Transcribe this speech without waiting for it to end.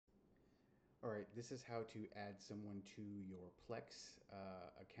All right, this is how to add someone to your Plex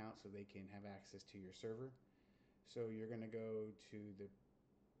account so they can have access to your server. So you're gonna go to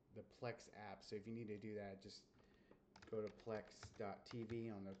the Plex app. So if you need to do that, just go to plex.tv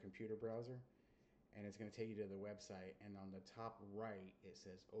on the computer browser, and it's gonna take you to the website. And on the top right, it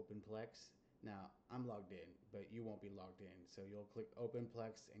says Open Plex. Now I'm logged in, but you won't be logged in. So you'll click Open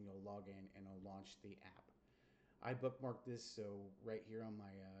Plex and you'll log in, and it'll launch the app. I bookmarked this, so right here on my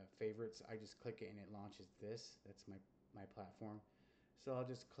favorites, I just click it and it launches this. That's my platform. So I'll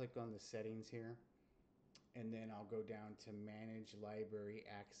just click on the settings here, and then I'll go down to manage library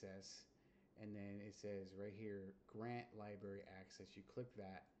access, and then it says right here grant library access. You click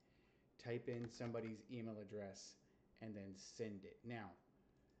that, type in somebody's email address, and then send it. Now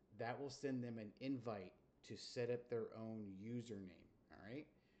that will send them an invite to set up their own username. All right.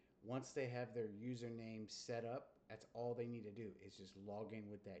 Once they have their username set up, that's all they need to do is just log in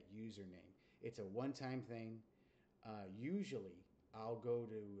with that username. It's a one-time thing. Usually, I'll go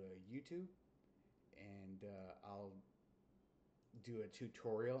to YouTube, and I'll do a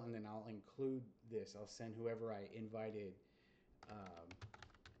tutorial, and then I'll include this. I'll send whoever I invited um,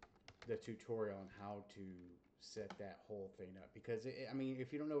 the tutorial on how to set that whole thing up. Because I mean,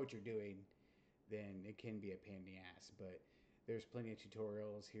 if you don't know what you're doing, then it can be a pain in the ass. But there's plenty of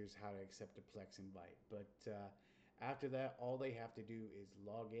tutorials. Here's how to accept a Plex invite. But after that, all they have to do is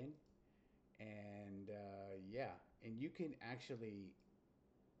log in, and yeah, and you can actually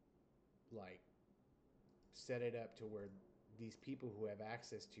like set it up to where these people who have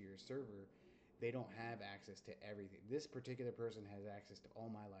access to your server, they don't have access to everything. This particular person has access to all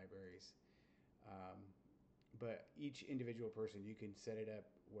my libraries. Um, but each individual person, you can set it up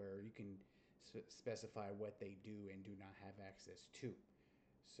where you can specify what they do and do not have access to.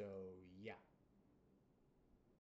 So yeah,